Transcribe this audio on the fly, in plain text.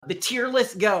The tier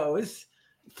list goes: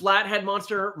 Flathead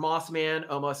Monster, Mothman,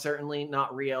 almost certainly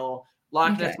not real.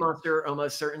 Loch Ness Monster,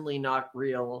 almost certainly not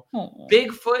real.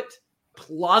 Bigfoot,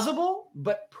 plausible,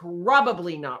 but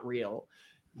probably not real.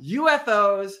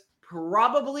 UFOs,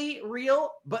 probably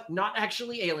real, but not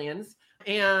actually aliens.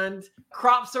 And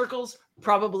crop circles,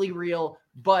 probably real,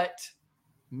 but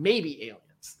maybe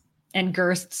aliens. And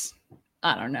girths,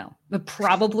 I don't know, but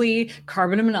probably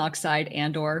carbon monoxide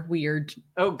and or weird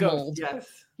ghosts, mold. Yes.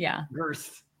 Yeah.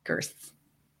 Girths.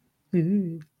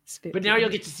 Ooh, but now you'll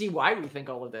get to see why we think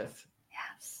all of this.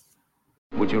 Yes.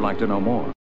 Would you like to know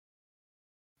more?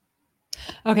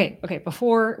 Okay.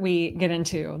 Before we get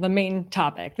into the main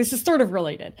topic, this is sort of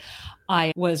related.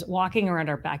 I was walking around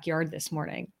our backyard this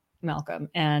morning, Malcolm,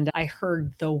 and I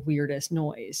heard the weirdest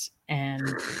noise and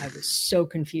I was so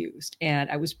confused. And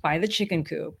I was by the chicken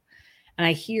coop and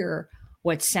I hear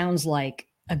what sounds like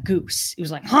a goose. It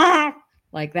was like,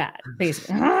 like that,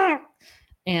 basically.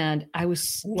 And I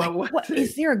was like, what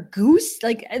is there a goose?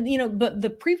 Like, but the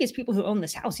previous people who owned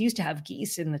this house used to have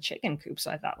geese in the chicken coop. So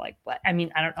I thought, like, what? I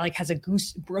mean, I don't like, has a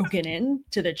goose broken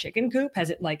into the chicken coop? Has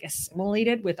it like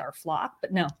assimilated with our flock?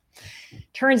 But no,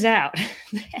 turns out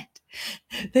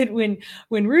that when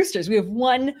roosters, we have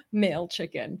one male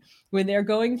chicken, when they're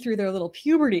going through their little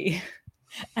puberty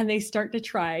and they start to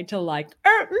try to like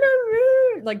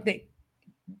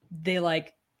they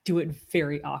like do it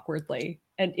very awkwardly.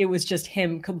 And it was just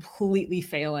him completely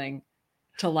failing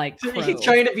to like crow. He's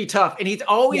trying to be tough. And he's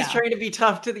always trying to be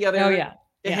tough to the other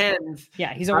hens.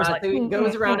 Yeah, he's always like... So he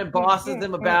goes around and bosses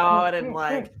them about and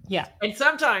like... Yeah. And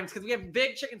sometimes, because we have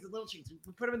big chickens and little chickens,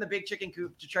 we put him in the big chicken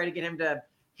coop to try to get him to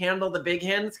handle the big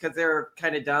hens because they're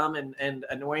kind of dumb and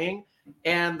annoying.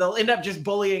 And they'll end up just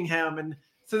bullying him. And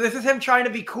so this is him trying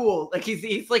to be cool. Like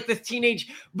he's like this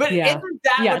teenage... But isn't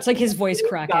that it's like his voice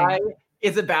cracking.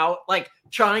 Is about like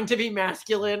trying to be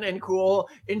masculine and cool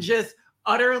and just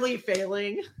utterly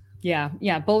failing. Yeah.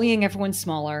 Bullying everyone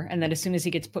smaller. And then as soon as he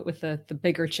gets put with the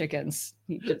bigger chickens,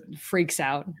 he just freaks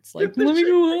out. It's like, let me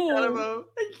go home.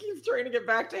 He keeps trying to get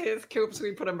back to his coop. So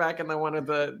we put him back in the one of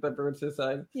the birds this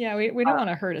side. Yeah. We don't want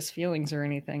to hurt his feelings or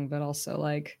anything, but also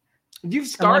like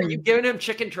you've given him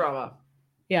chicken trauma.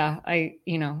 Yeah.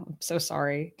 I'm so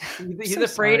sorry. He's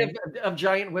afraid of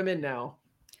giant women now.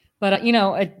 But,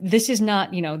 this is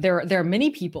not, there are many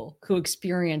people who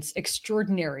experience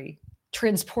extraordinary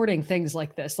transporting things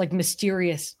like this, like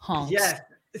mysterious honks. Yes.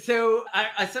 So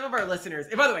some of our listeners,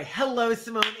 and by the way, hello,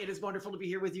 Simone. It is wonderful to be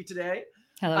here with you today.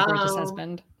 Hello, gorgeous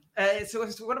husband. So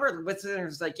one of our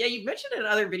listeners was like, yeah, you've mentioned in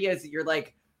other videos that you're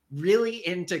like really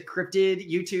into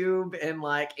cryptid YouTube and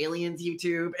like aliens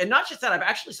YouTube. And not just that, I've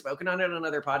actually spoken on it on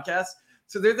other podcasts.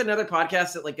 So there's another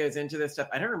podcast that like goes into this stuff.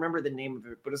 I don't remember the name of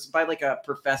it, but it's by like a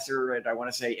professor at, I want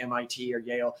to say MIT or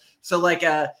Yale. So like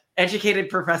a educated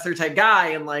professor type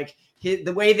guy. And like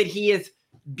the way that he is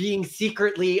being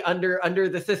secretly under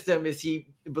the system is he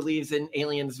believes in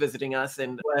aliens visiting us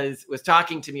and was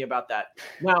talking to me about that.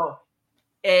 Now,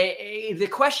 the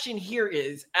question here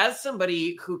is, as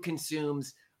somebody who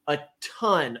consumes a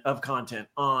ton of content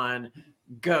on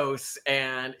ghosts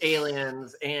and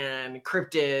aliens and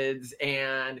cryptids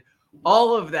and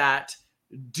all of that,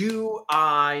 do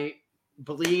I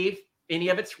believe any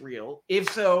of it's real?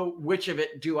 If so, which of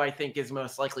it do I think is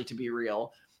most likely to be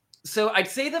real? So I'd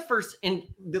say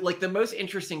the most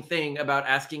interesting thing about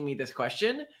asking me this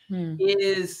question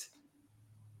is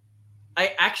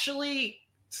I actually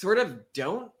sort of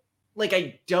don't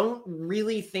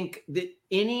really think that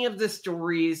any of the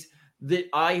stories that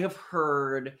I have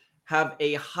heard have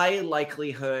a high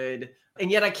likelihood,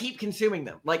 and yet I keep consuming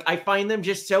them. Like I find them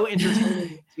just so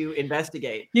interesting to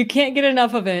investigate. You can't get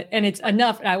enough of it, and it's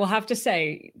enough. I will have to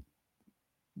say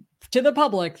to the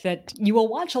public that you will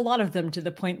watch a lot of them to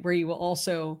the point where you will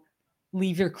also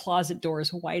leave your closet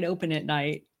doors wide open at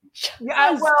night.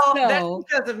 Yeah, well, that's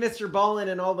because of Mr. Ballin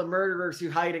and all the murderers who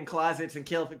hide in closets and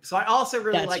kill people. So I also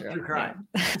really like true crime.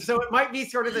 Yeah. So it might be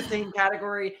sort of the same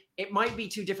category. It might be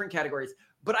two different categories,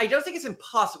 but I don't think it's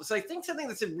impossible. So I think something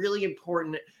that's really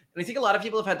important, and I think a lot of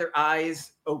people have had their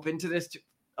eyes open to this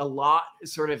a lot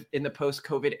sort of in the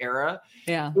post-COVID era.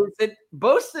 Yeah. Is that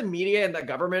both the media and the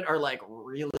government are like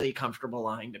really comfortable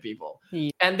lying to people. Yeah.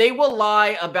 And they will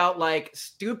lie about like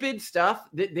stupid stuff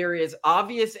that there is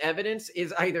obvious evidence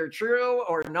is either true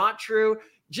or not true.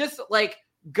 Just like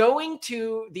going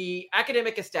to the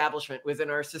academic establishment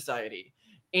within our society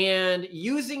and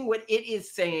using what it is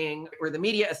saying, or the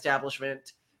media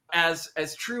establishment, as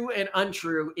true and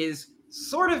untrue is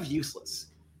sort of useless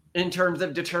in terms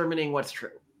of determining what's true.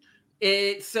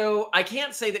 So I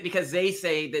can't say that because they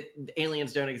say that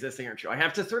aliens don't exist, they aren't true. I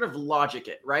have to sort of logic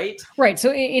it, right? Right.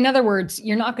 So in other words,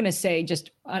 you're not going to say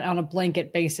just on a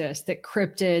blanket basis that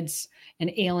cryptids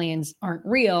and aliens aren't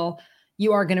real.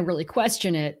 You are going to really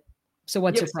question it. So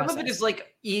what's your process? Some of it is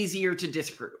like easier to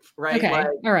disprove, right? Okay. Like,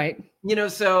 all right.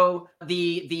 So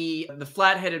the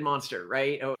flat-headed monster,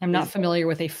 right? I'm not familiar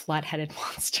with a flat-headed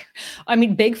monster. I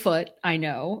mean, Bigfoot, I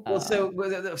know. Well,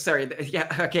 sorry.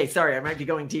 Yeah. Okay. Sorry. I might be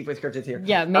going deep with cryptids here.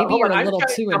 Yeah. Maybe you're a little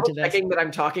too into this. That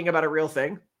I'm talking about a real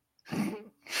thing. Or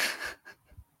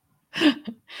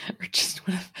just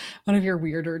one of your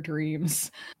weirder dreams.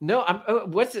 No,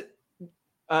 what's it?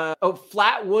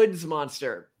 Flat Woods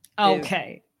Monster.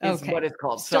 Okay. Is what it's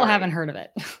called. Still haven't heard of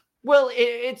it. Well,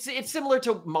 it's similar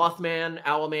to Mothman,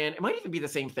 Owlman. It might even be the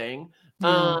same thing.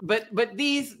 But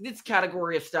this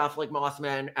category of stuff like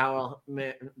Mothman,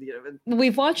 Owlman.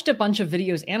 We've watched a bunch of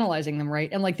videos analyzing them, right?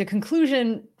 And like the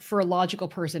conclusion for a logical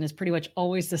person is pretty much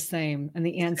always the same, and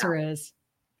the answer is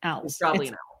owls. It's probably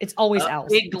an owl. It's always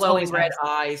owls. Big glowing red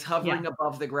eyes hovering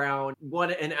above the ground. One,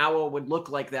 an owl would look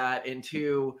like that, and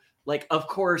two, like, of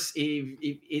course,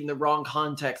 if in the wrong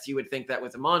context, you would think that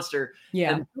was a monster.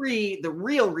 Yeah. And three, the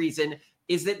real reason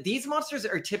is that these monsters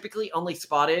are typically only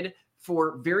spotted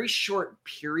for very short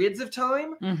periods of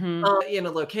time in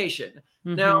a location.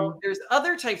 Mm-hmm. Now, there's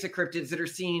other types of cryptids that are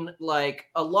seen like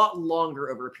a lot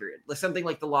longer over a period, like something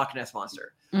like the Loch Ness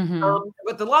Monster.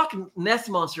 But the Loch Ness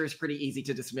Monster is pretty easy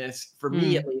to dismiss, for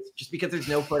me at least, just because there's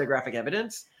no photographic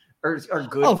evidence. Or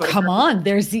good. Oh, come on.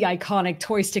 There's the iconic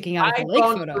toy sticking out of the lake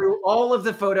photo. I've gone through all of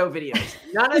the photo videos.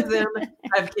 None of them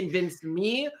have convinced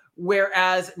me.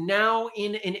 Whereas now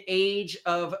in an age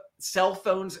of cell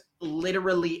phones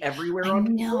literally everywhere. I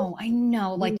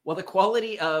know. Like, well, the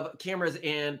quality of cameras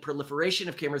and proliferation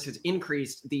of cameras has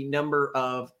increased. The number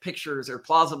of pictures or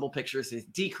plausible pictures has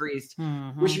decreased,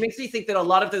 which makes me think that a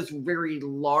lot of those very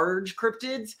large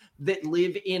cryptids that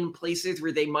live in places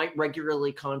where they might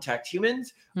regularly contact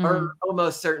humans are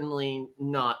almost certainly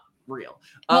not real.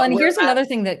 Well, and here's another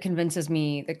thing that convinces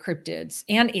me that cryptids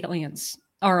and aliens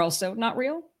are also not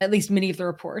real, at least many of the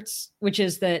reports, which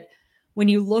is that when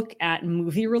you look at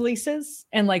movie releases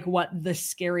and like what the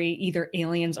scary either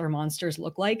aliens or monsters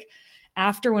look like,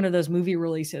 after one of those movie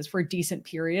releases for a decent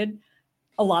period,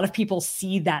 a lot of people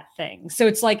see that thing. So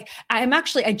it's like, I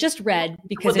just read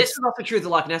because this is also true of the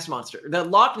Loch Ness Monster. The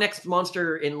Loch Ness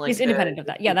Monster is independent of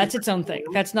that. Yeah, that's its own thing.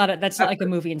 That's not like a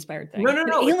movie inspired thing.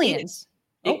 No. Aliens.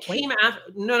 It came after.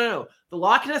 No. The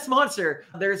Loch Ness Monster.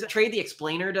 There's Trade the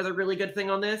Explainer does a really good thing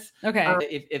on this.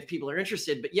 Okay. If people are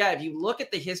interested, but yeah, if you look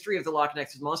at the history of the Loch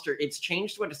Ness Monster, it's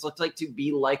changed what it's looked like to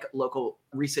be like local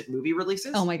recent movie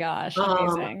releases. Oh my gosh,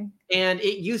 amazing! And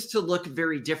it used to look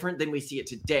very different than we see it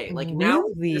today. Like now,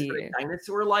 it's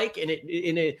dinosaur-like, and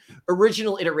in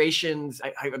original iterations,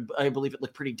 I believe it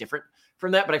looked pretty different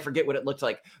from that, but I forget what it looked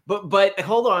like. But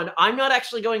hold on, I'm not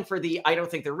actually going for I don't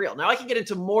think they're real. Now I can get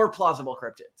into more plausible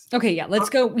cryptids. Okay, yeah, let's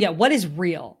go. Yeah, what is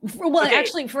real? Well,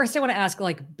 actually, first I want to ask,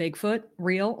 like, Bigfoot,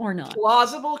 real or not?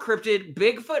 Plausible cryptid.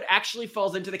 Bigfoot actually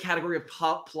falls into the category of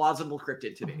plausible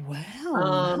cryptid to me.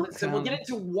 Wow. So we'll get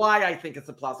into why I think it's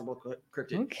a plausible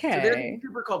cryptid. Okay. So there's a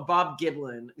YouTuber called Bob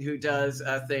Giblin who does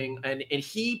a thing, and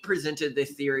he presented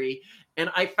this theory,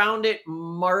 and I found it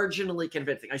marginally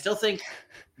convincing. I still think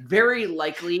very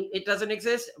likely it doesn't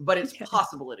exist, but it's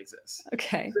possible it exists.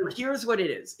 Okay. So here's what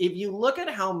it is. If you look at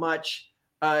how much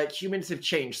humans have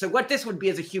changed. So what this would be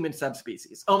is a human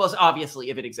subspecies, almost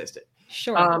obviously, if it existed.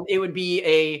 Sure. It would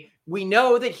be we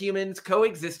know that humans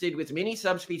coexisted with many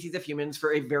subspecies of humans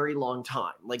for a very long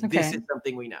time. Like this is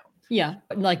something we know. Yeah.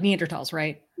 Like Neanderthals,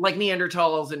 right? Like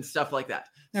Neanderthals and stuff like that.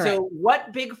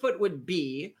 What Bigfoot would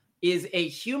be is a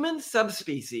human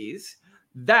subspecies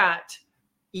that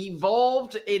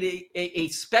evolved a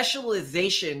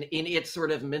specialization in its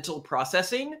sort of mental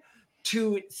processing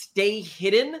to stay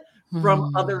hidden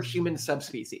from other human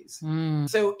subspecies.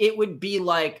 So it would be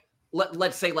like,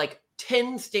 let's say like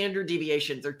 10 standard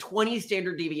deviations or 20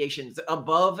 standard deviations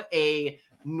above a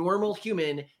normal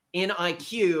human in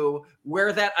IQ,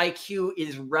 where that IQ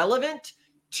is relevant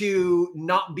to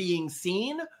not being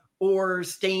seen or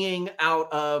staying out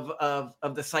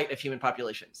of the sight of human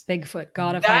populations. Bigfoot,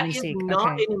 god of hide and seek. That is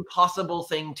not an impossible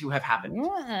thing to have happened.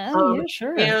 Yeah,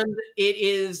 sure. And it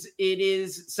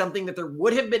is something that there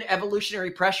would have been evolutionary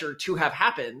pressure to have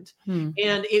happened, and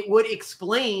it would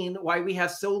explain why we have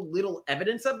so little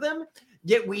evidence of them,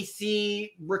 yet we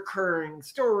see recurring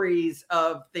stories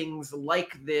of things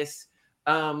like this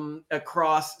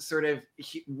across sort of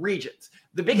regions.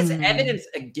 The biggest evidence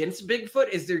against Bigfoot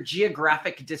is their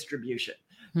geographic distribution.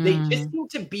 They just seem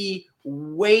to be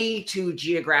way too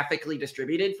geographically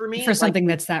distributed for me. For something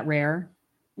that's that rare.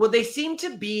 Well, they seem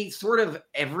to be sort of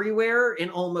everywhere in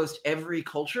almost every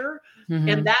culture. Mm-hmm.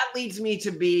 And that leads me to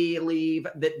believe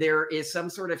that there is some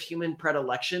sort of human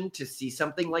predilection to see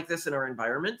something like this in our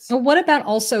environments. But what about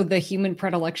also the human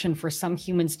predilection for some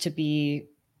humans to be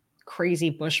crazy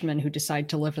bushmen who decide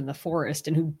to live in the forest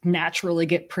and who naturally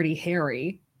get pretty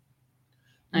hairy?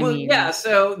 I mean, yeah.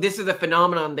 So this is a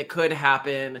phenomenon that could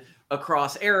happen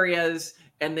across areas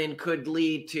and then could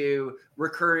lead to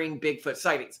recurring Bigfoot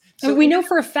sightings. So we know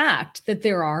for a fact that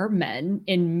there are men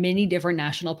in many different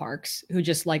national parks who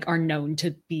just like are known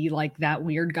to be like that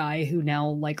weird guy who now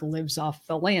like lives off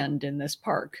the land in this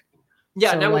park.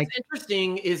 Yeah. So, now like, what's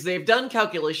interesting is they've done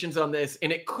calculations on this,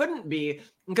 and it couldn't be,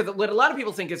 because what a lot of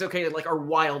people think is, okay, like, are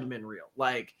wild men real?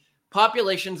 Like,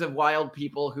 populations of wild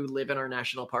people who live in our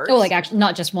national parks. Oh, like actually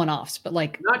not just one-offs, but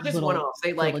like not just one-offs.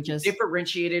 They like villages.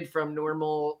 Differentiated from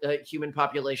normal human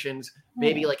populations,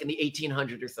 maybe like in the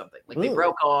 1800s or something. Like they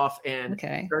broke off and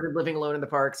started living alone in the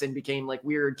parks and became like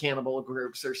weird cannibal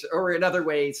groups, or in other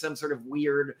ways, some sort of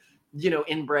weird,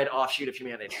 inbred offshoot of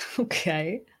humanity.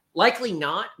 Okay. Likely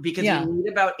not, because you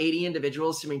need about 80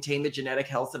 individuals to maintain the genetic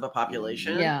health of a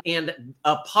population. Yeah. And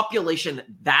a population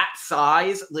that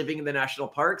size living in the national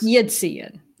parks, you'd see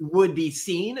it. Would be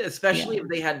seen, especially if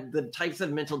they had the types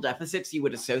of mental deficits you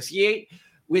would associate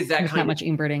with that kind of much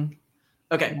inbreeding.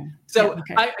 Okay. Yeah. So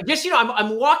I guess,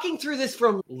 I'm walking through this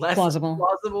from less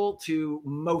plausible to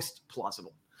most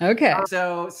plausible. Okay.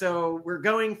 So we're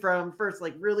going from first,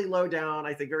 like really low down,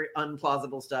 I think very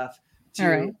unplausible stuff to, all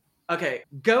right. Okay,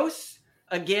 ghosts,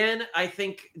 again, I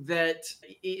think that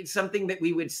it's something that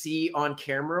we would see on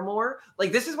camera more.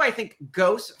 Like, this is why I think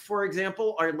ghosts, for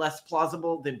example, are less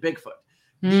plausible than Bigfoot.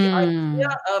 The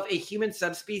idea of a human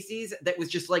subspecies that was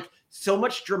just like so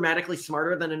much dramatically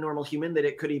smarter than a normal human that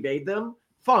it could evade them,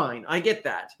 fine, I get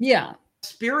that. Yeah.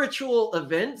 Spiritual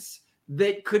events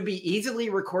that could be easily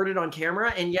recorded on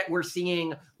camera, and yet we're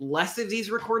seeing less of these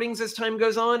recordings as time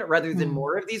goes on, rather than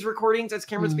more of these recordings as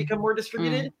cameras become more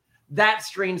distributed. That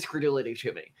strains credulity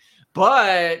to me.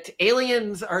 But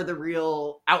aliens are the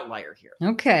real outlier here.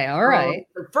 Okay, all right.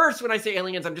 First, when I say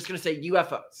aliens, I'm just going to say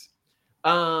UFOs.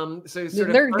 So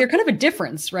they're kind of a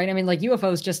difference, right? I mean, like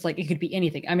UFOs, just like it could be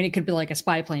anything. I mean, it could be like a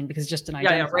spy plane because it's just an identifier.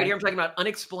 Yeah. Right here, I'm talking about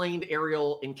unexplained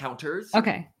aerial encounters.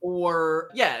 Okay. Or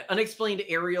unexplained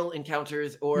aerial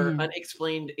encounters, or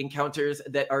unexplained encounters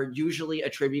that are usually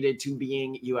attributed to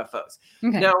being UFOs.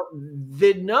 Okay. Now,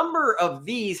 the number of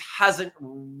these hasn't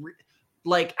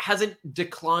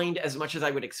declined as much as I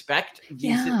would expect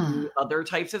vis-a-vis other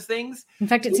types of things. In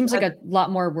fact, it seems like a lot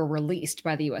more were released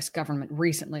by the U.S. government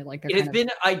recently. Like it has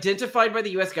been identified by the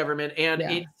U.S. government, and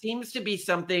it seems to be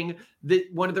something that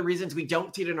one of the reasons we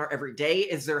don't see it in our everyday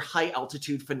is their high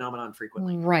altitude phenomenon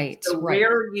frequently. Right. So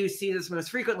where you see this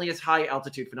most frequently is high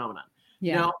altitude phenomenon.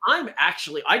 Yeah. Now,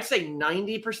 I'd say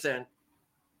 90%,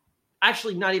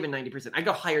 actually not even 90%. I'd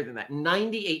go higher than that,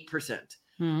 98%.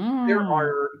 There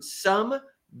are some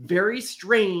very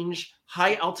strange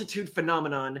high altitude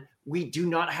phenomenon we do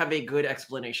not have a good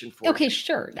explanation for. Okay,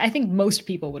 sure. I think most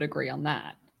people would agree on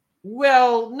that.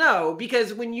 Well, no,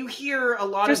 because when you hear a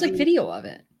lot there's like video of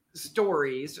it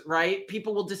stories, right?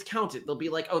 People will discount it. They'll be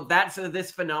like, oh, that's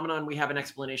this phenomenon we have an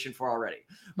explanation for already.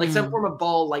 Like some form of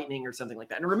ball lightning or something like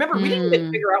that. And remember, we didn't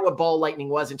even figure out what ball lightning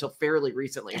was until fairly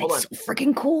recently. Hold on. So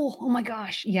freaking cool. Oh my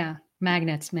gosh. Yeah.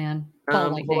 Magnets, man.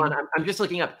 Ball lightning. Hold on. I'm just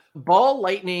looking up. Ball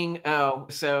lightning. Oh,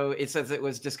 so it says it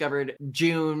was discovered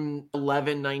June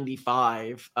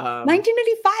 1195.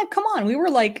 1995. Come on. We were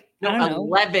like, I don't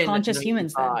know, conscious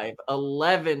humans then.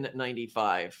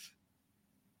 1195.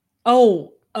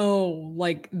 Oh,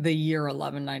 like the year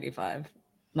 1195,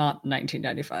 not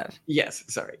 1995. Yes,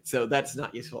 sorry. So that's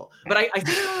not useful. But I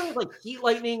think like heat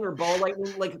lightning or ball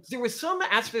lightning, like there was some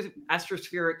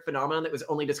astroperic phenomenon that was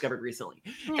only discovered recently.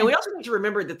 Yeah. And we also need to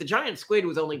remember that the giant squid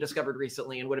was only discovered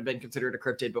recently and would have been considered a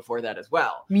cryptid before that as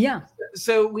well. Yeah.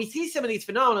 So we see some of these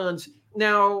phenomenons.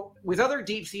 Now, with other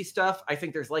deep sea stuff, I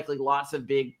think there's likely lots of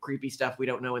big, creepy stuff we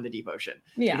don't know in the deep ocean.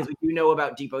 Yeah. Because we do know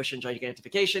about deep ocean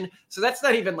gigantification. So that's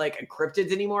not even like a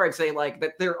cryptids anymore. I'd say like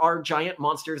that there are giant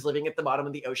monsters living at the bottom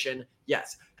of the ocean.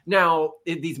 Yes. Now,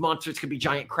 these monsters could be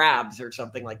giant crabs or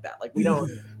something like that. Like we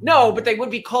don't know, but they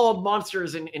would be called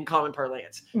monsters in common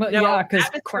parlance. But now, yeah, because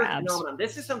crabs. Phenomenon,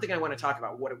 this is something I want to talk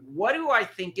about. What do I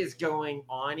think is going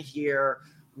on here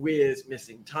with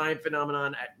missing time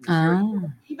phenomenon,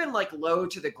 even like low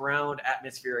to the ground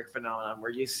atmospheric phenomenon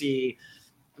where you see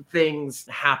things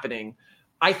happening?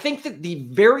 I think that the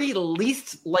very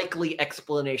least likely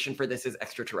explanation for this is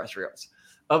extraterrestrials.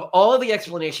 Of all of the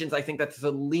explanations, I think that's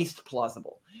the least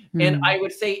plausible. And I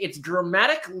would say it's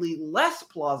dramatically less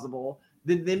plausible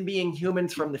than them being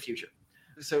humans from the future.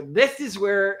 So this is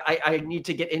where I need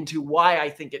to get into why I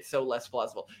think it's so less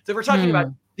plausible. So if we're talking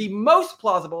about the most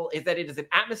plausible is that it is an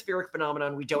atmospheric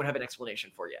phenomenon we don't have an explanation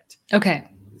for yet. Okay.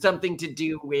 Something to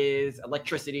do with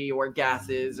electricity or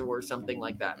gases or something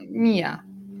like that. Yeah.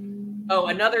 Oh,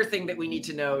 another thing that we need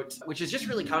to note, which is just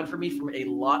really common for me from a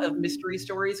lot of mystery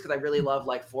stories, because I really love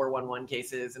like 411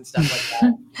 cases and stuff like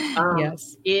that,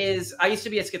 Yes. is I used to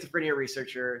be a schizophrenia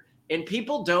researcher, and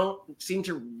people don't seem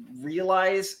to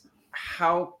realize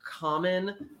how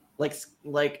common like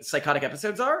psychotic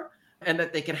episodes are, and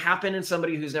that they can happen in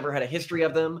somebody who's never had a history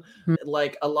of them.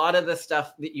 Like a lot of the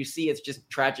stuff that you see is just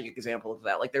tragic example of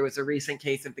that. Like there was a recent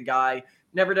case of the guy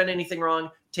never done anything wrong,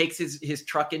 takes his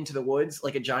truck into the woods,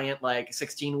 like a giant like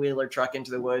 16-wheeler truck into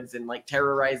the woods, and like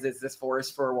terrorizes this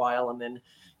forest for a while, and then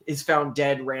is found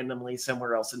dead randomly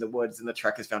somewhere else in the woods, and the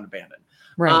truck is found abandoned.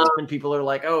 Right. And people are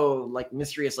like, oh, like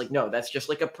mysterious. Like, no, that's just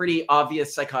like a pretty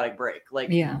obvious psychotic break. Like,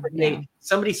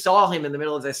 somebody saw him in the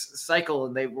middle of this cycle,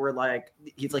 and they were like,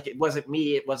 he's like, it wasn't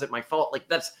me, it wasn't my fault. Like,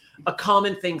 that's a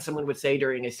common thing someone would say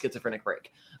during a schizophrenic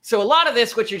break. So a lot of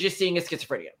this, what you're just seeing is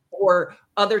schizophrenia, or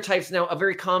other types. Now, a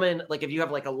very common, like if you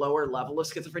have like a lower level of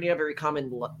schizophrenia, a very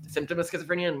common symptom of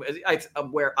schizophrenia, and it's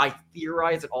where I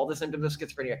theorize that all the symptoms of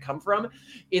schizophrenia come from,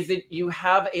 is that you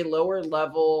have a lower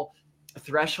level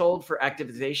threshold for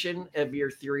activation of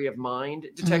your theory of mind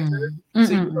detector.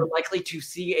 So you're likely to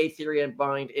see a theory of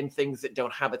mind in things that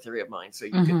don't have a theory of mind. So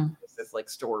you can use this like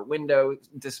store window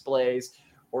displays,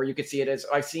 or you could see it as,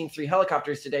 I've seen 3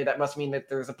 helicopters today. That must mean that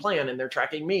there's a plan and they're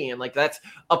tracking me. And like, that's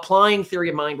applying theory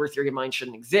of mind where theory of mind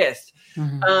shouldn't exist.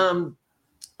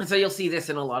 And so you'll see this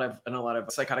in a lot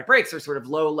of psychotic breaks or sort of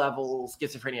low level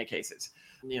schizophrenia cases,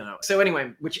 you know. So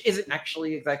anyway, which isn't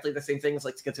actually exactly the same thing as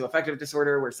like schizoaffective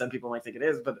disorder, where some people might think it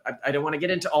is, but I don't want to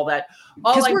get into all that.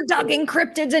 Because we're talking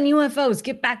cryptids and UFOs.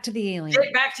 Get back to the aliens.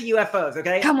 Get back to UFOs,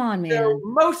 okay? Come on, man. So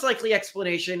most likely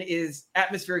explanation is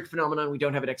atmospheric phenomenon we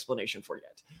don't have an explanation for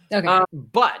yet. Okay.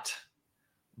 But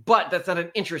that's not an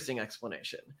interesting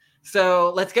explanation.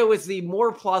 So let's go with the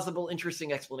more plausible,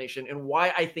 interesting explanation, and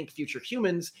why I think future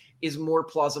humans is more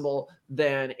plausible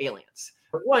than aliens.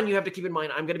 For one, you have to keep in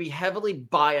mind, I'm going to be heavily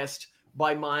biased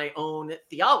by my own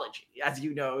theology. As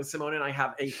you know, Simone and I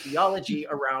have a theology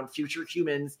around future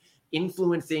humans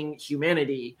influencing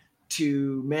humanity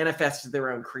to manifest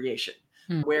their own creation,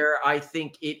 where I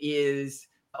think it is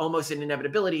almost an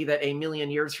inevitability that a million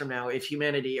years from now, if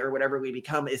humanity or whatever we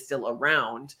become is still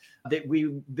around, that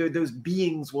those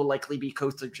beings will likely be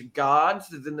closer to gods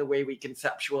than the way we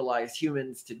conceptualize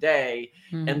humans today.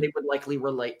 And they would likely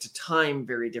relate to time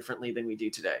very differently than we do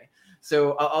today.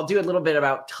 So I'll do a little bit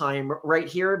about time right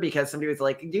here, because somebody was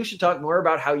like, you should talk more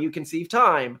about how you conceive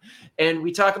time. And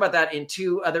we talk about that in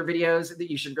 2 other videos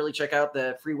that you should really check out.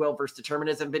 The free will versus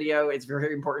determinism video is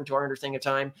very important to our understanding of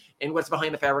time. And what's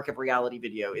behind the fabric of reality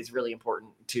video is really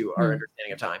important to our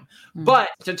understanding of time. But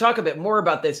to talk a bit more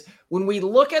about this, when we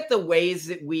look at the ways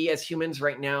that we as humans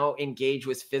right now engage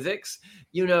with physics,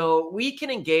 you know, we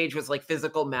can engage with like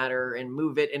physical matter and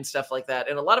move it and stuff like that.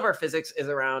 And a lot of our physics is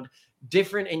around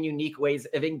different and unique ways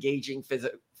of engaging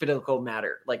physical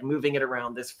matter, like moving it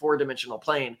around this 4-dimensional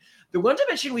plane. The one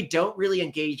dimension we don't really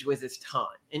engage with is time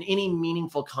in any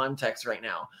meaningful context right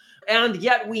now. And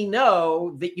yet we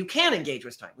know that you can engage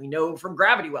with time. We know from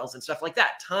gravity wells and stuff like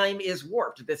that, time is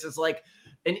warped. This is like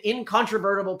an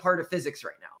incontrovertible part of physics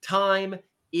right now. Time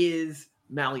is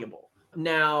malleable.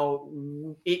 Now,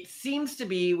 it seems to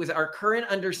be, with our current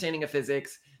understanding of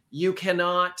physics, you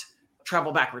cannot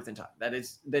travel backwards in time. That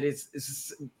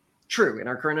is true in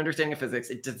our current understanding of physics.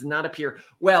 It does not appear,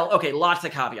 well, okay, lots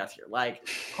of caveats here. Like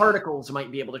particles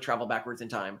might be able to travel backwards in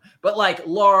time, but like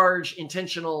large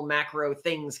intentional macro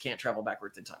things can't travel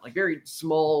backwards in time. Like very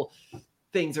small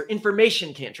things or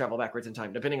information can't travel backwards in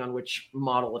time, depending on which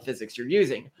model of physics you're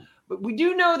using. But we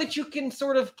do know that you can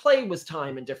sort of play with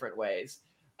time in different ways.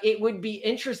 It would be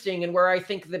interesting, and where I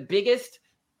think the biggest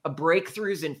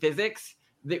breakthroughs in physics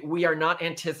that we are not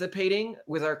anticipating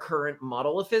with our current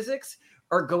model of physics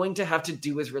are going to have to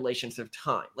do with relations of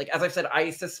time. Like, as I've said, I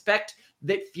suspect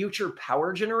that future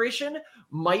power generation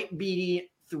might be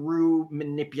through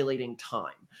manipulating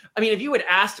time. I mean, if you had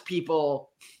asked people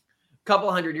a couple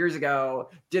 100 years ago,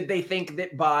 did they think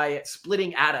that by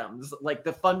splitting atoms, like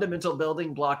the fundamental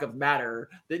building block of matter,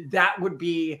 that would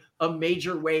be a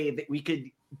major way that we could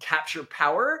capture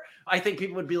power? I think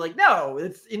people would be like, no,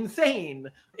 it's insane.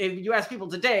 If you ask people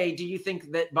today, do you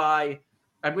think that by,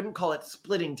 I wouldn't call it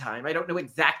splitting time, I don't know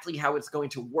exactly how it's going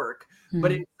to work,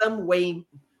 but in some way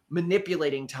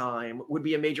manipulating time would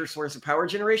be a major source of power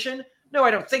generation? No,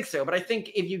 I don't think so. But I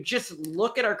think if you just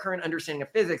look at our current understanding of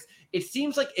physics, it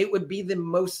seems like it would be the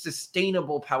most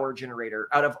sustainable power generator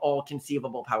out of all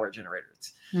conceivable power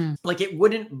generators. Like it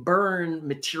wouldn't burn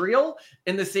material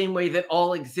in the same way that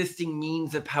all existing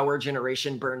means of power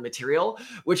generation burn material,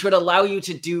 which would allow you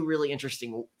to do really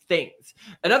interesting things.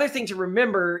 Another thing to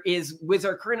remember is with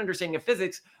our current understanding of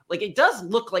physics, like it does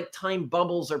look like time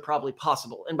bubbles are probably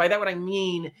possible. And by that, what I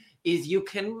mean is you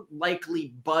can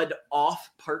likely bud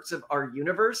off parts of our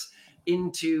universe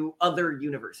into other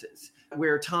universes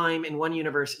where time in one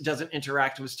universe doesn't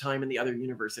interact with time in the other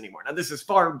universe anymore. Now, this is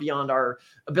far beyond our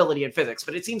ability in physics,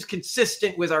 but it seems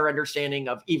consistent with our understanding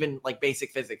of even like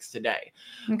basic physics today.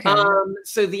 Okay.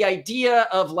 So the idea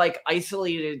of like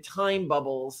isolated time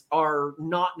bubbles are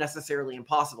not necessarily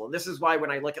impossible. And this is why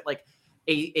when I look at like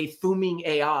a fooming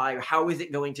AI, how is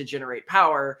it going to generate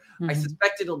power? I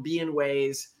suspect it'll be in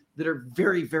ways that are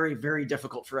very, very, very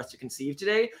difficult for us to conceive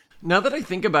today. Now that I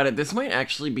think about it, this might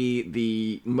actually be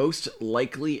the most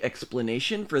likely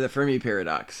explanation for the Fermi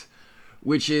paradox,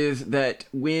 which is that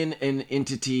when an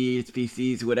entity,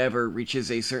 species, whatever,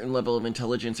 reaches a certain level of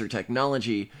intelligence or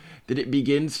technology, that it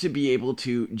begins to be able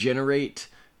to generate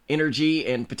energy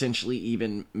and potentially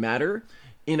even matter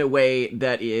in a way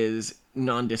that is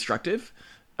non-destructive.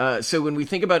 So when we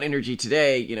think about energy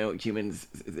today, you know, humans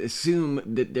assume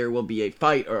that there will be a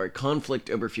fight or a conflict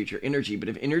over future energy. But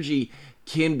if energy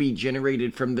can be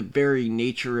generated from the very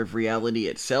nature of reality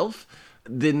itself,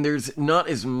 then there's not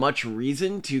as much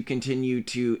reason to continue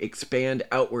to expand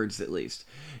outwards, at least.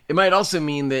 It might also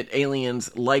mean that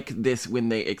aliens like this, when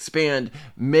they expand,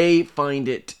 may find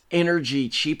it energy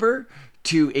cheaper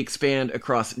to expand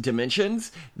across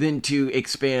dimensions than to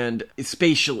expand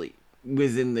spatially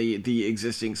within the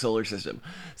existing solar system.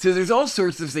 So there's all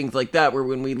sorts of things like that where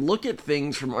when we look at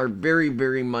things from our very,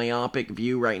 very myopic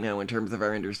view right now in terms of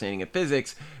our understanding of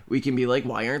physics, we can be like,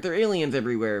 why aren't there aliens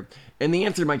everywhere? And the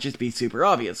answer might just be super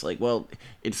obvious. Like, well,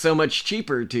 it's so much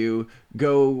cheaper to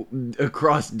go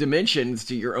across dimensions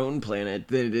to your own planet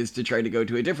than it is to try to go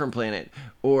to a different planet.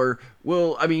 Or,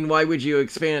 well, I mean, why would you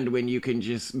expand when you can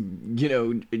just, you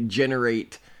know,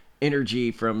 generate energy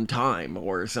from time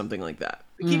or something like that?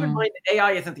 Keep in mind that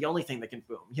AI isn't the only thing that can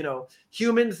foom. You know,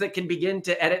 humans that can begin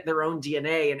to edit their own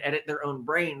DNA and edit their own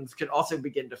brains can also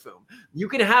begin to foom. You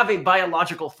can have a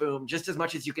biological foom just as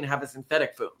much as you can have a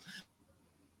synthetic foom.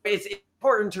 It's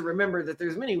important to remember that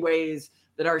there's many ways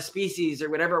that our species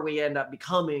or whatever we end up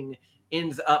becoming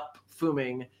ends up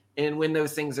fooming. And when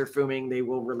those things are fooming, they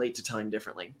will relate to time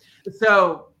differently.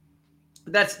 So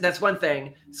that's one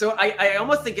thing. So I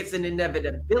almost think it's an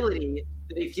inevitability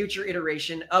that a future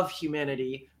iteration of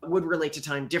humanity would relate to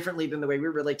time differently than the way we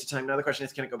relate to time. Now the question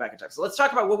is, can it go back in time? So let's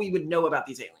talk about what we would know about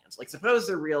these aliens. Like, suppose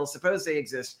they're real, suppose they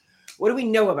exist. What do we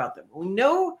know about them? We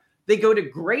know they go to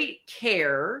great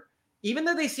care, even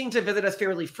though they seem to visit us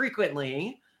fairly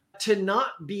frequently, to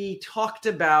not be talked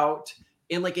about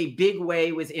in like a big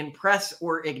way within press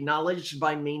or acknowledged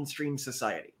by mainstream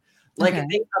society. Like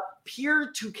they appear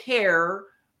to care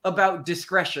about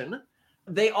discretion.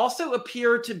 They also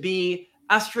appear to be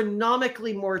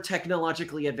astronomically more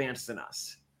technologically advanced than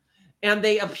us. And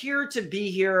they appear to be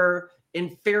here in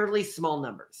fairly small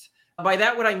numbers. By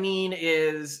that, what I mean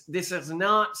is this is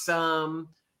not some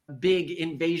big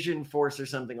invasion force or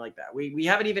something like that. We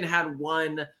haven't even had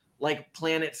one like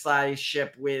planet-sized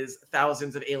ship with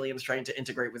thousands of aliens trying to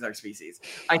integrate with our species.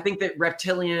 I think that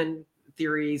reptilian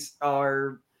theories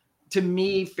are, to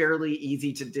me, fairly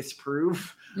easy to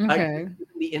disprove. Okay.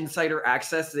 The insider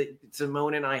access that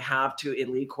Simone and I have to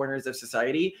elite corners of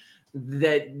society,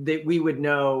 that we would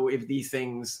know if these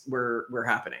things were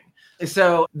happening.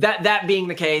 So that being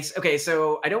the case, okay,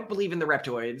 so I don't believe in the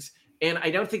reptoids, and I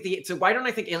don't think so why don't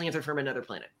I think aliens are from another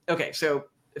planet? Okay, so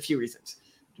a few reasons.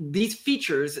 These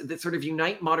features that sort of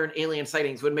unite modern alien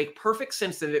sightings would make perfect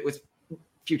sense if it was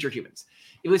future humans.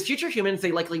 If it was future humans,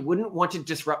 they likely wouldn't want to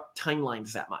disrupt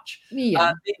timelines that much.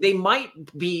 Yeah. They might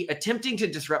be attempting to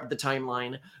disrupt the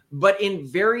timeline, but in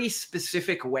very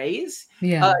specific ways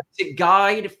to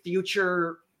guide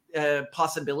future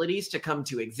possibilities to come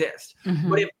to exist.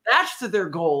 But if that's their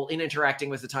goal in interacting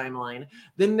with the timeline,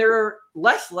 then they're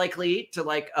less likely to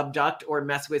like abduct or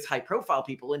mess with high profile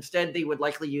people. Instead, they would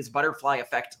likely use butterfly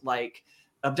effect like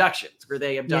abductions, where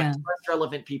they abduct less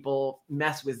relevant people,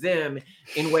 mess with them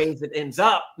in ways that ends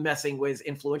up messing with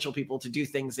influential people to do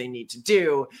things they need to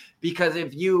do. Because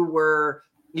if you were,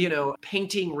 you know,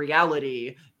 painting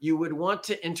reality, you would want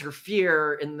to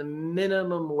interfere in the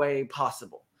minimum way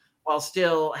possible while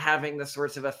still having the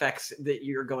sorts of effects that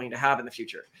you're going to have in the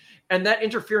future. And that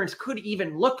interference could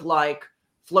even look like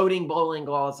floating bowling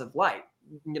balls of light,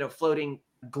 floating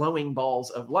glowing balls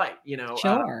of light,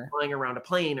 flying around a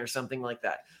plane or something like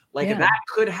that. That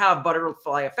could have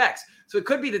butterfly effects. So it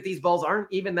could be that these balls aren't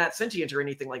even that sentient or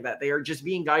anything like that. They are just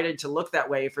being guided to look that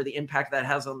way for the impact that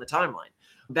has on the timeline.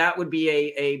 That would be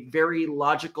a very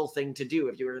logical thing to do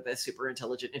if you were this super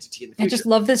intelligent entity in the future. I just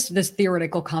love this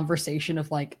theoretical conversation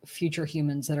of like future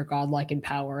humans that are godlike in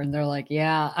power. And they're like,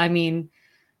 yeah, I mean,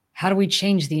 how do we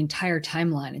change the entire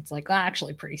timeline? It's like,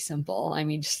 actually pretty simple. I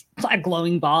mean, just a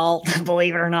glowing ball,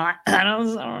 believe it or not. I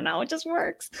don't know. It just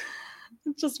works.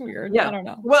 It's just weird. Yeah. I don't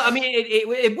know. Well, I mean,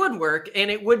 it would work,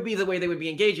 and it would be the way they would be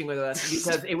engaging with us,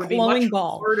 because it would be much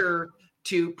harder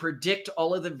to predict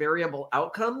all of the variable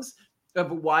outcomes of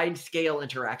a wide scale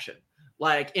interaction,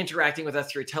 like interacting with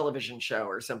us through a television show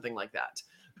or something like that.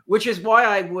 Which is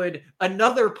why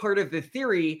another part of the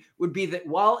theory would be that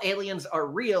while aliens are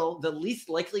real, the least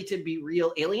likely to be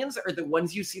real aliens are the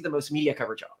ones you see the most media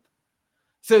coverage of.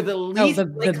 So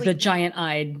the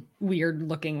giant-eyed,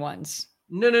 weird-looking ones.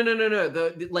 No.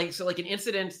 Like an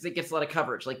incident that gets a lot of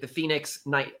coverage, like the Phoenix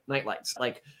night lights.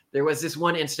 Like there was this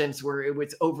one instance where it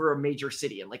was over a major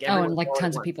city, and like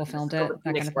tons of people filmed it. That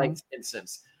kind of thing.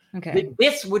 Instance. Okay.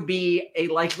 This would be a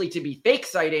likely to be fake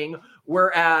sighting,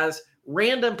 whereas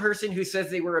random person who says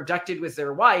they were abducted with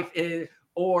their wife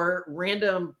or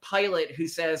random pilot who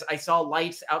says I saw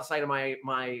lights outside of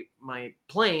my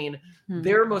plane,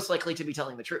 they're most likely to be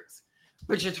telling the truth,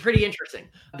 which is pretty interesting,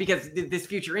 because this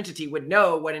future entity would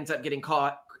know what ends up getting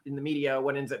caught in the media,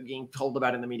 what ends up being told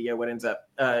about in the media, what ends up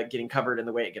getting covered in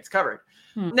the way it gets covered.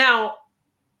 Now,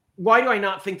 why do I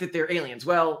not think that they're aliens?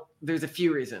 Well, there's a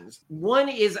few reasons. One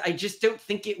is I just don't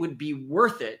think it would be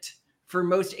worth it for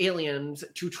most aliens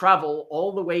to travel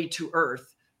all the way to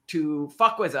Earth to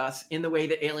fuck with us in the way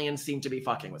that aliens seem to be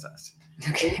fucking with us.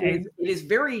 Okay. It is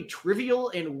very trivial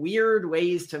and weird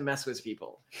ways to mess with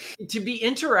people. To be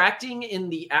interacting in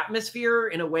the atmosphere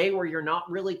in a way where you're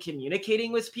not really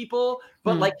communicating with people,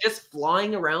 but like just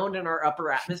flying around in our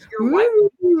upper atmosphere.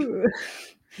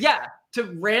 Yeah. To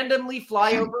randomly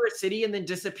fly over a city and then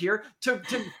disappear, to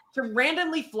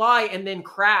randomly fly and then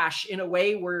crash in a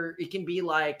way where it can be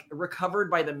like recovered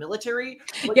by the military.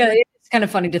 It's kind of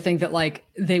funny to think that like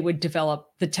they would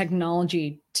develop the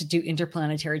technology to do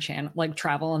interplanetary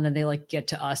travel, and then they like get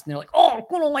to us and they're like, oh,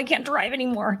 I can't drive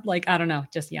anymore. Like, I don't know,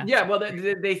 Yeah, well,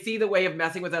 they see the way of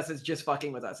messing with us as just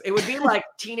fucking with us. It would be like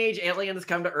teenage aliens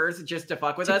come to Earth just to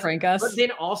fuck with us. Prank us. But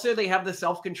then also they have the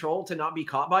self-control to not be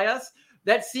caught by us.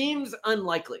 That seems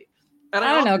unlikely. And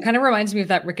I don't know. It kind of reminds me of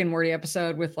that Rick and Morty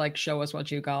episode with like, show us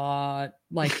what you got.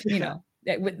 Like,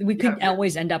 we could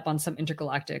always end up on some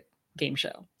intergalactic game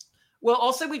show. Well,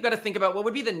 also we've got to think about what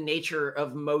would be the nature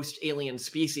of most alien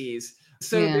species.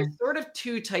 So there's sort of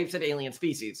two types of alien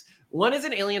species. One is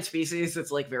an alien species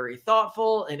that's like very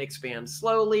thoughtful and expands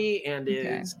slowly and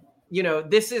is,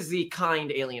 this is the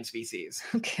kind alien species.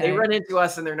 Okay. They run into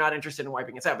us and they're not interested in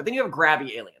wiping us out. But then you have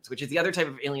grabby aliens, which is the other type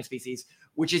of alien species,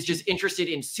 which is just interested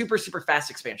in super, super fast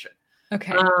expansion.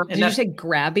 Okay. Did you say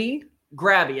grabby?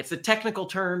 Grabby. It's a technical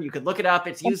term. You could look it up.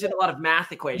 It's used in a lot of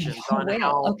math equations on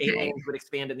how aliens would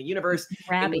expand in the universe.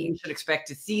 Grabby. And you should expect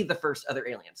to see the first other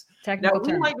aliens. Technical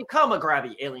now, we might become a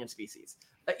grabby alien species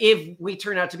if we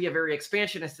turn out to be a very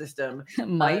expansionist system.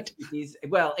 Might.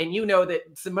 Well, and you know that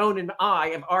Simone and I,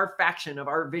 if our faction of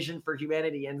our vision for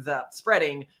humanity ends up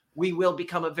spreading, we will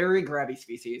become a very grabby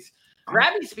species.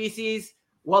 Grabby species,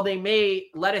 while they may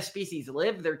let a species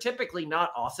live, they're typically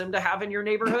not awesome to have in your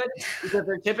neighborhood because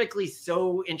they're typically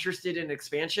so interested in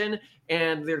expansion,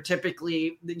 and they're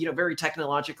typically, very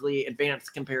technologically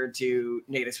advanced compared to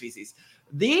native species.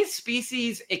 These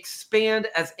species expand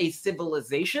as a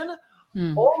civilization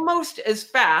almost as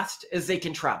fast as they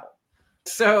can travel.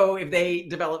 So if they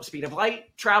develop speed of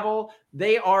light travel,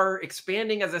 they are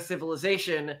expanding as a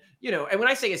civilization, and when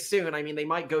I say as soon, I mean, they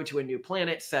might go to a new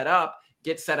planet,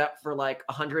 get set up for like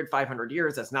 100, 500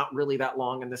 years. That's not really that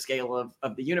long in the scale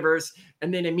of the universe.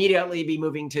 And then immediately be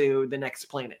moving to the next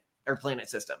planet or planet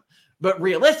system. But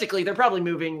realistically, they're probably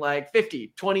moving like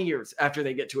 50, 20 years after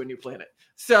they get to a new planet.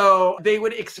 So they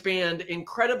would expand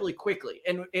incredibly quickly.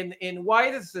 And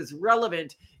why this is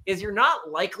relevant is you're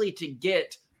not likely to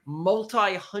get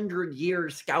multi-100-year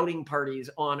scouting parties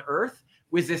on Earth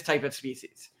with this type of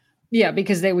species. Yeah,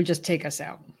 because they would just take us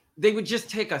out. They would just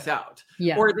take us out.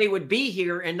 Yeah. Or they would be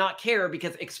here and not care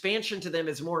because expansion to them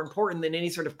is more important than any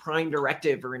sort of prime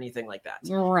directive or anything like that.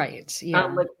 Right.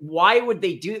 Yeah. Why would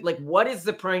they do what is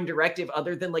the prime directive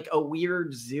other than like a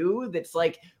weird zoo that's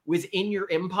like within your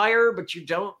empire, but you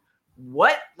don't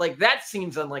that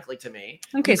seems unlikely to me.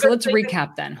 Okay, so let's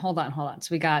recap then. Hold on.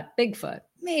 So we got Bigfoot,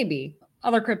 maybe.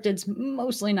 Other cryptids,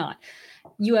 mostly not.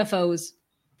 UFOs,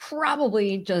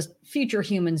 probably just future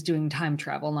humans doing time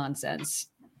travel nonsense.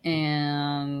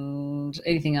 And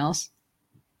anything else?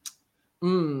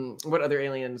 What other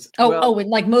aliens? And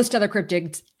like most other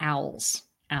cryptids, owls.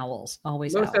 Owls,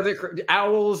 always most owls. other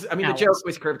owls. I mean, Owls. the joke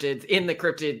was cryptids in the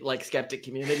cryptid like skeptic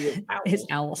community. Is owls. It's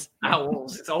owls.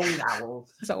 Owls. It's always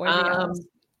owls. It's always the owls.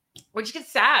 Which gets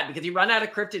sad because you run out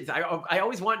of cryptids. I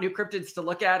always want new cryptids to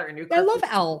look at or new. I love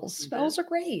owls. Owls are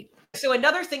great. So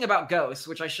another thing about ghosts,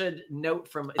 which I should note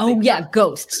from.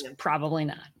 Ghosts. Probably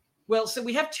not. Well, so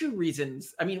we have two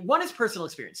reasons. I mean, one is personal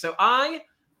experience. So I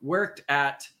worked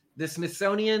at the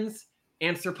Smithsonian's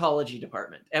Anthropology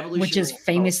Department, which is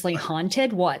famously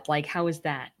haunted. What? Like, how is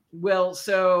that? Well,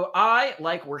 so I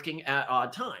like working at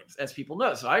odd times, as people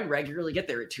know. So I'd regularly get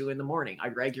there at 2 a.m.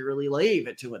 I'd regularly leave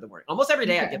at 2 a.m. Almost every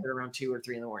day I get there around 2 or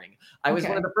 3 a.m. I was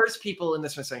one of the first people in the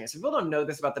Smithsonian. So people don't know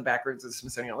this about the back rooms of the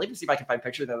Smithsonian. I'll even see if I can find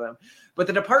pictures of them. But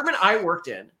the department I worked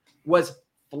in was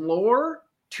floor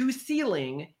to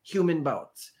ceiling human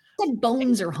bones. The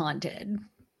bones are haunted.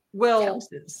 Well,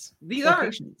 these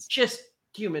aren't just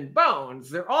human bones.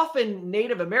 They're often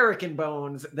Native American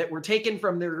bones that were taken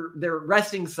from their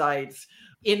resting sites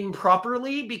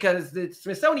improperly because the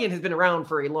Smithsonian has been around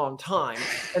for a long time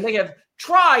and they have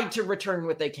tried to return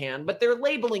what they can, but their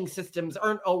labeling systems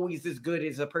aren't always as good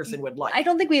as a person would like. I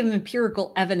don't think we have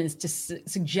empirical evidence to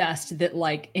suggest that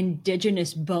like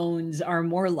indigenous bones are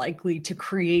more likely to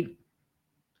create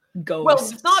ghosts.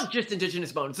 Well, it's not just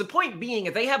indigenous bones. The point being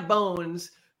is they have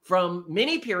bones from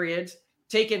many periods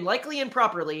taken likely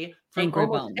improperly from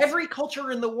almost every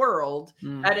culture in the world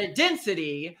at a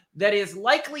density that is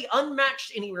likely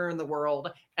unmatched anywhere in the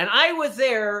world. And I was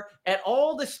there at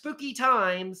all the spooky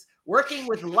times working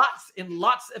with lots and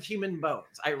lots of human bones.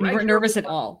 You weren't nervous at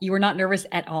all? You were not nervous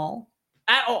at all?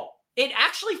 At all. It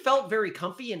actually felt very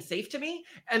comfy and safe to me.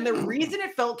 And the reason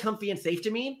it felt comfy and safe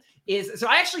to me is, so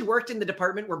I actually worked in the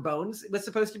department where Bones was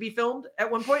supposed to be filmed at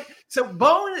one point. So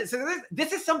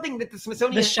this is something that the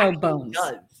Smithsonian the show Bones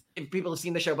does. If people have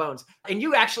seen the show Bones, and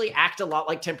you actually act a lot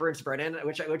like Temperance Brennan,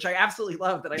 which I absolutely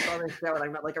love that I saw this show and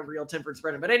I'm not like a real Temperance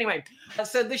Brennan. But anyway,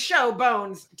 so the show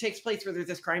Bones takes place where there's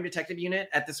this crime detective unit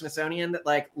at the Smithsonian that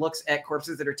like looks at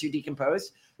corpses that are too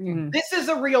decomposed. This is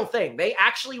a real thing. They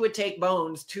actually would take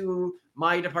bones to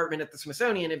my department at the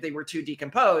Smithsonian if they were too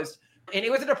decomposed. And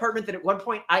it was a department that at one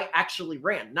point I actually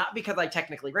ran, not because I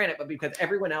technically ran it, but because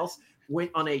everyone else went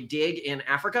on a dig in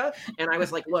Africa. And I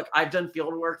was like, look, I've done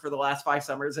field work for the last 5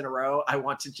 summers in a row. I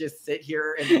want to just sit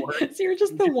here and work. So you're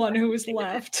just the one who was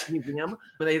left. Museum,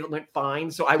 but they went fine.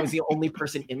 So I was the only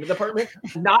person in the department,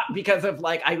 not because of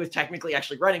like, I was technically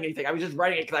actually running anything. I was just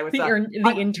running it because I was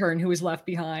the intern who was left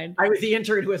behind. I was the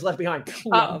intern who was left behind.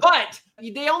 But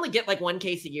they only get like 1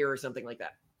 case a year or something like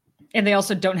that. And they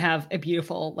also don't have a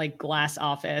beautiful like glass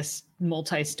office,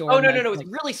 multi-story. Oh, no. It's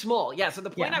really small. Yeah. So the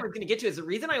point I was going to get to is the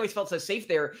reason I always felt so safe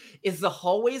there is the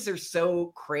hallways are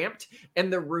so cramped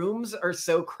and the rooms are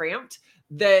so cramped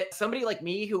that somebody like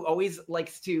me who always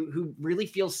who really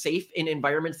feels safe in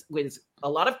environments with a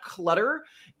lot of clutter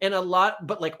and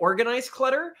but like organized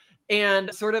clutter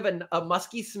and sort of a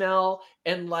musky smell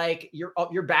and like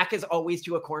your back is always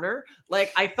to a corner.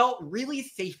 Like I felt really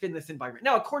safe in this environment.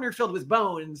 Now a corner filled with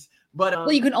bones, but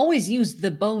well, you can always use the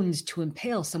bones to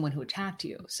impale someone who attacked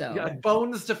you. So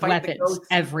bones to fight weapons the ghosts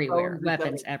everywhere.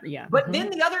 Weapons everywhere. But then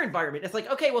the other environment, it's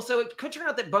like, okay, well, so it could turn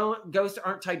out that ghosts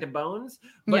aren't tied to bones,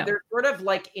 but they're sort of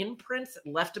like imprints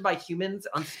left by humans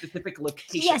on specific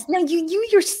locations. Yes. Now you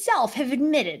yourself have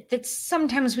admitted that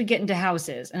sometimes we get into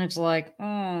houses and it's like,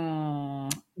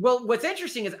 Well, what's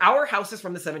interesting is our house is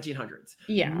from the 1700s.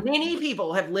 Yeah. Many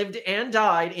people have lived and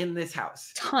died in this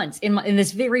house. Tons. In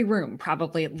this very room,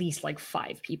 probably at least like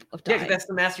 5 people have died. Yeah, that's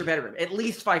the master bedroom. At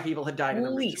least 5 people have died in the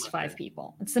room. At least 5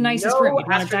 people. It's the nicest room. You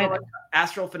want to die there.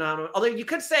 Astral phenomenon. Although you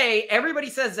could say everybody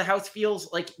says the house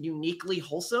feels like uniquely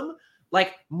wholesome,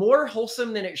 like more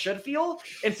wholesome than it should feel.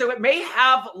 And so it may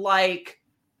have like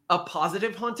a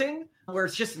positive haunting where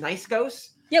it's just nice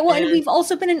ghosts. Yeah, well, and we've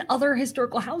also been in other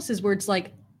historical houses where it's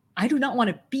like, I do not want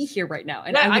to be here right now.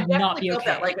 And I would not be okay.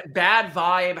 That, like bad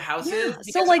vibe houses.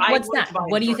 Yeah. So like, what's that?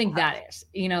 What do you think that is?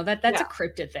 You know, that's a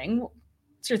cryptid thing.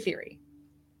 What's your theory?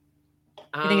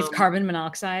 You think it's carbon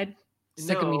monoxide?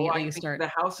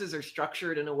 The houses are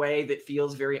structured in a way that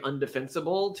feels very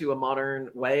undefensible to a modern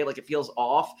way. Like it feels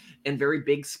off and very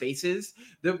big spaces.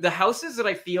 The houses that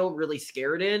I feel really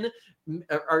scared in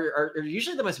are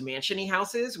usually the most mansion-y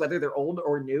houses, whether they're old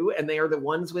or new, and they are the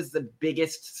ones with the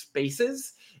biggest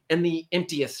spaces and the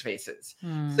emptiest spaces.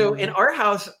 So in our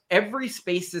house, every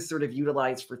space is sort of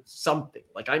utilized for something.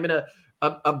 Like I'm in a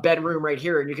a bedroom right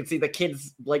here, and you can see the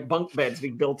kids' like bunk beds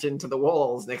being built into the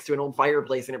walls next to an old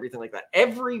fireplace and everything like that.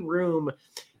 Every room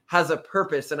has a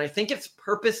purpose, and I think it's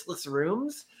purposeless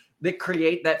rooms that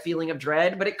create that feeling of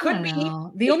dread. But it could be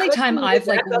the only time I've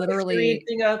like literally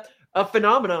experiencing a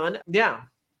phenomenon. Yeah.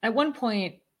 At one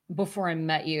point before I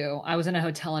met you, I was in a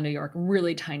hotel in New York,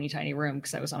 really tiny room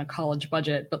because I was on a college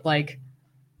budget. But like,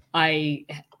 I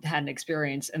had an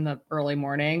experience in the early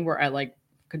morning where I like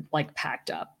could like packed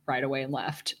up right away and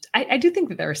left. I do think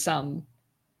that there are some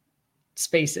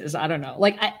spaces. I don't know.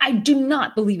 Like, I do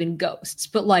not believe in ghosts,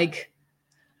 but like,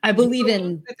 I believe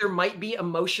in that there might be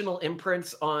emotional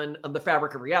imprints on the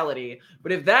fabric of reality.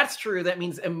 But if that's true, that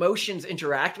means emotions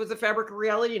interact with the fabric of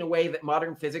reality in a way that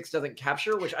modern physics doesn't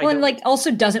capture, which I don't like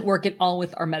also doesn't work at all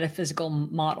with our metaphysical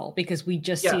model because we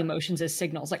just see emotions as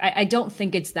signals. Like, I don't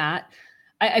think it's that.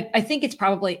 I think it's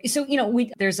probably so. You know,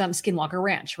 there's Skinwalker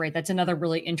Ranch, right? That's another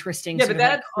really interesting. Yeah, but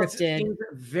that seems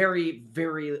very,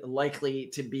 very likely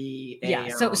to be.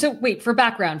 So wait, for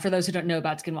background, for those who don't know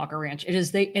about Skinwalker Ranch, it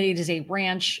is a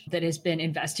ranch that has been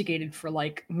investigated for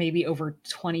like maybe over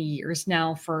 20 years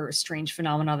now for strange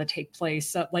phenomena that take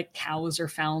place. Like cows are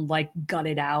found like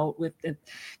gutted out, with the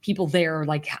people there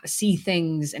like see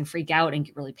things and freak out and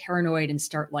get really paranoid and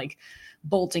start like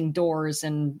bolting doors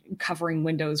and covering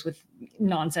windows with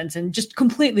nonsense and just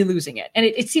completely losing it. And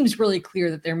it seems really clear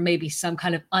that there may be some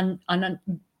kind of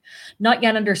not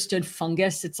yet understood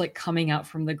fungus. It's like coming out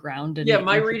from the ground. And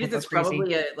my read is it's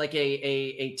probably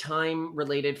a time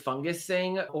related fungus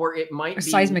thing, or it might be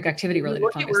seismic activity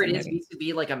related fungus. Where it needs to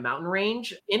be like a mountain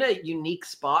range in a unique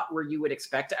spot where you would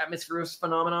expect atmospheric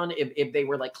phenomenon if they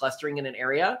were like clustering in an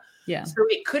area. Yeah. So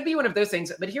it could be one of those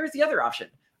things. But here's the other option.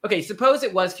 Okay, suppose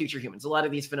it was future humans. A lot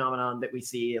of these phenomenon that we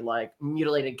see, like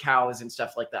mutilated cows and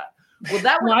stuff like that.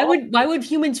 Well, why would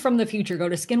humans from the future go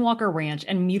to Skinwalker Ranch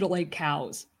and mutilate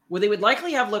cows? Well, they would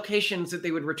likely have locations that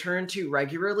they would return to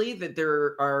regularly that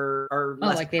there are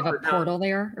less like they have a portal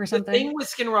there or something? The thing with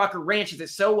Skinwalker Ranch is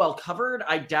it's so well covered,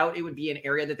 I doubt it would be an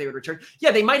area that they would return.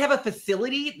 Yeah, they might have a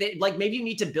facility that, like, maybe you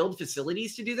need to build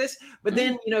facilities to do this. But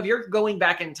then, you know, if you're going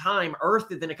back in time, Earth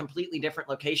is in a completely different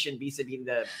location vis-a-vis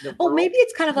the world. Maybe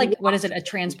it's kind of like, what is it, a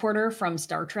transporter from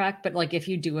Star Trek? But like, if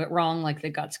you do it wrong, like the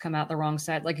guts come out the wrong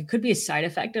side. Like, it could be a side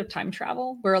effect of time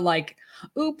travel where like,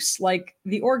 oops, like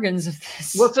the organs of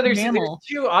this. Well, so there's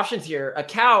two options here.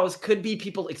 Cows could be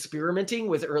people experimenting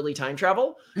with early time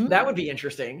travel. That would be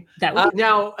interesting. That would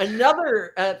now,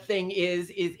 another thing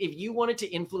is if you wanted to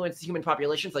influence human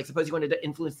populations, like suppose you wanted to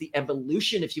influence the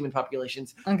evolution of human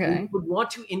populations, you would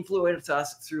want to influence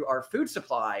us through our food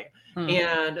supply.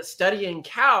 And studying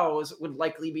cows would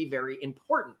likely be very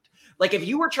important. Like if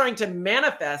you were trying to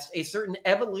manifest a certain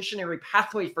evolutionary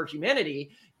pathway for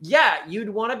humanity, yeah, you'd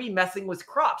want to be messing with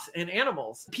crops and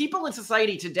animals. People in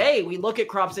society today, we look at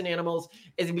crops and animals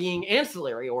as being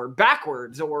ancillary or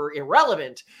backwards or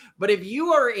irrelevant. But if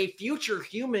you are a future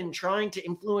human trying to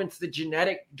influence the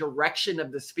genetic direction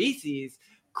of the species,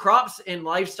 crops and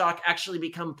livestock actually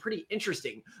become pretty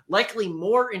interesting, likely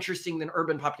more interesting than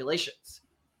urban populations.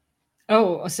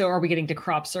 Oh, so are we getting to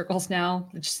crop circles now?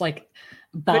 Just like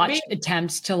botched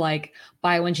attempts to like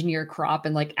bioengineer crop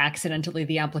and like accidentally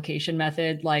the application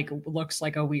method like looks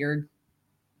like a weird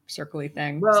circly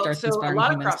thing. Well, so a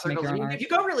lot of crop circles, I mean, if you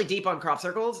go really deep on crop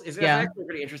circles, it's actually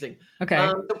pretty interesting. Okay.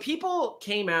 So people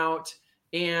came out,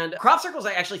 and crop circles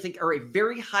I actually think are a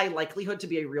very high likelihood to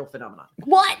be a real phenomenon.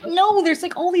 What? No, there's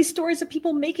like all these stories of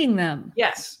people making them.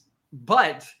 Yes,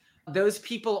 but those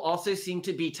people also seem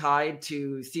to be tied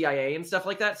to CIA and stuff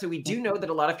like that. So we do know that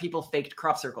a lot of people faked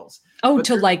crop circles. Oh,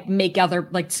 to like make other,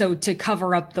 like, so to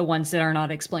cover up the ones that are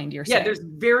not explained, you're saying? Yeah, there's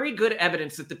very good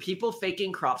evidence that the people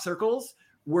faking crop circles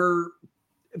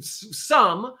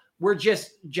some were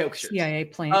just jokesters. CIA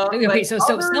plants. Okay, so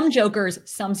some jokers,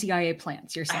 some CIA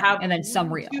plants, you're saying, and then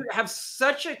some real.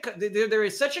 There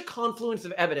is such a confluence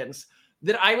of evidence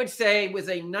that I would say with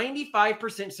a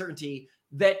 95% certainty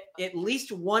that at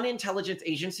least one intelligence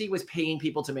agency was paying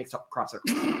people to make crop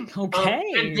circles. Okay.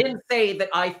 And didn't say that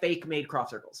I fake made crop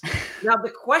circles. Now, the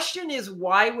question is,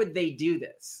 why would they do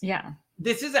this? Yeah.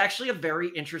 This is actually a very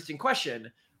interesting question.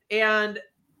 And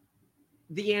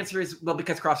the answer is, well,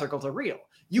 because crop circles are real.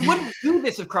 You wouldn't do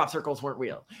this if crop circles weren't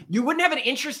real. You wouldn't have an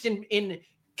interest in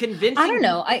convincing. I don't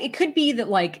know. It could be that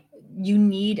like you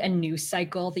need a news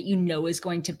cycle that you know is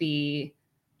going to be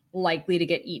likely to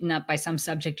get eaten up by some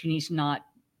subject you need to not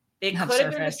It have could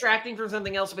have been distracting from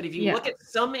something else, but if you look at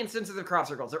some instances of crop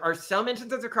circles, there are some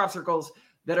instances of crop circles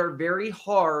that are very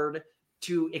hard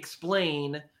to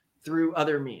explain through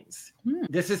other means.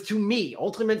 This is, to me,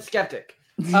 ultimate skeptic.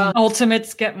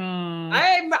 Ultimate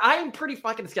I'm pretty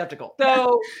fucking skeptical.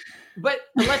 So, but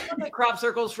let's look at crop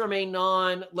circles from a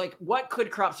like, what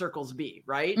could crop circles be,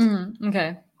 right?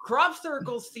 Okay. Crop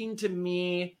circles seem to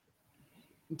me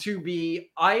to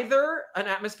be either an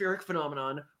atmospheric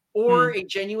phenomenon or a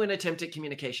genuine attempt at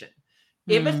communication.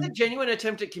 If it's a genuine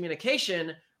attempt at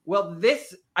communication, well,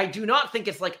 I do not think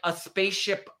it's like a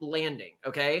spaceship landing,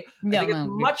 okay? I think it's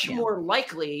much more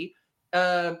likely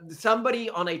somebody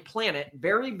on a planet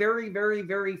very, very, very,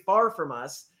 very far from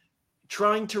us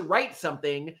trying to write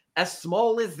something as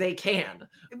small as they can.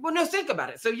 Well, no, think about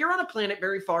it. So you're on a planet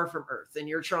very far from Earth and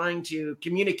you're trying to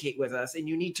communicate with us and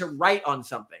you need to write on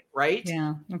something, right?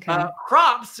 Yeah, okay.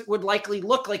 Crops would likely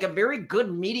look like a very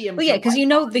good medium. Well, yeah, because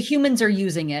the humans are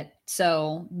using it.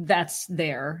 So that's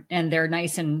there and they're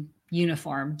nice and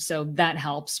uniform. So that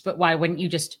helps. But why wouldn't you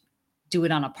just do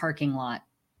it on a parking lot?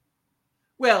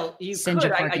 Well, you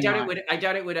could. I doubt it would. I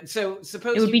doubt it would. So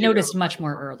suppose it would be noticed much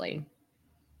more early.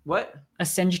 What? A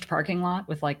singed parking lot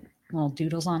with like little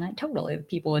doodles on it. Totally.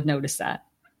 People would notice that.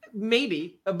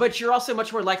 Maybe, but you're also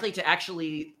much more likely to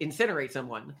actually incinerate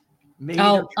someone. Maybe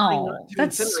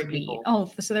that's sweet. People.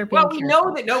 Oh, so they're being we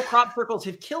know that no crop circles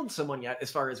have killed someone yet,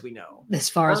 as far as we know. As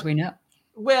far as we know.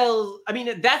 Well, I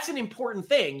mean, that's an important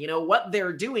thing. You know, what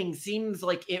they're doing seems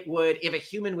like it would, if a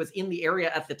human was in the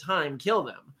area at the time, kill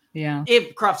them. Yeah.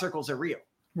 If crop circles are real.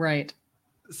 Right.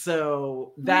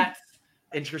 So that's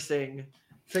interesting.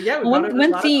 So yeah,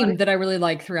 one theme that I really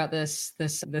like throughout this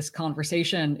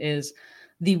conversation is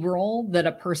the role that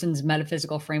a person's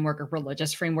metaphysical framework or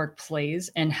religious framework plays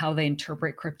and how they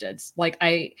interpret cryptids. Like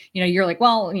you're like,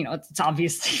 well, it's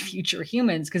obviously future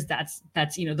humans because that's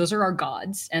those are our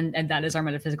gods and that is our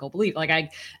metaphysical belief. Like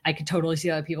I could totally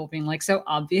see other people being like, so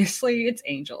obviously it's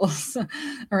angels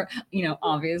or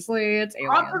obviously it's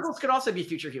aliens. Crop circles could also be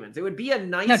future humans. It would be a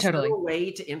nice little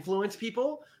way to influence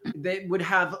people that would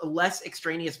have less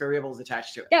extraneous variables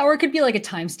attached to it. Yeah, or it could be like a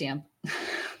timestamp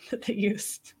that they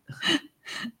used.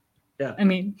 Yeah. I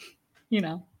mean,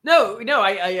 No,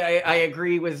 I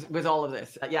agree with all of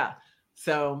this. Yeah.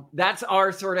 So that's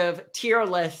our sort of tier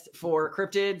list for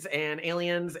cryptids and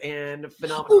aliens and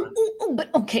phenomena.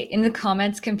 But okay, in the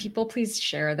comments, can people please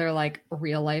share their like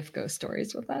real life ghost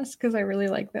stories with us? Because I really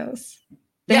like those.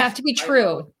 They have to be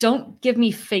true. Don't give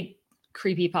me fake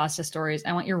creepypasta stories.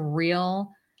 I want your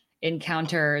real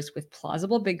encounters with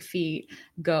plausible big feet,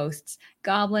 ghosts,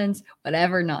 goblins,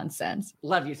 whatever nonsense.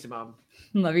 Love you, Simone.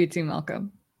 Love you too,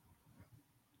 Malcolm.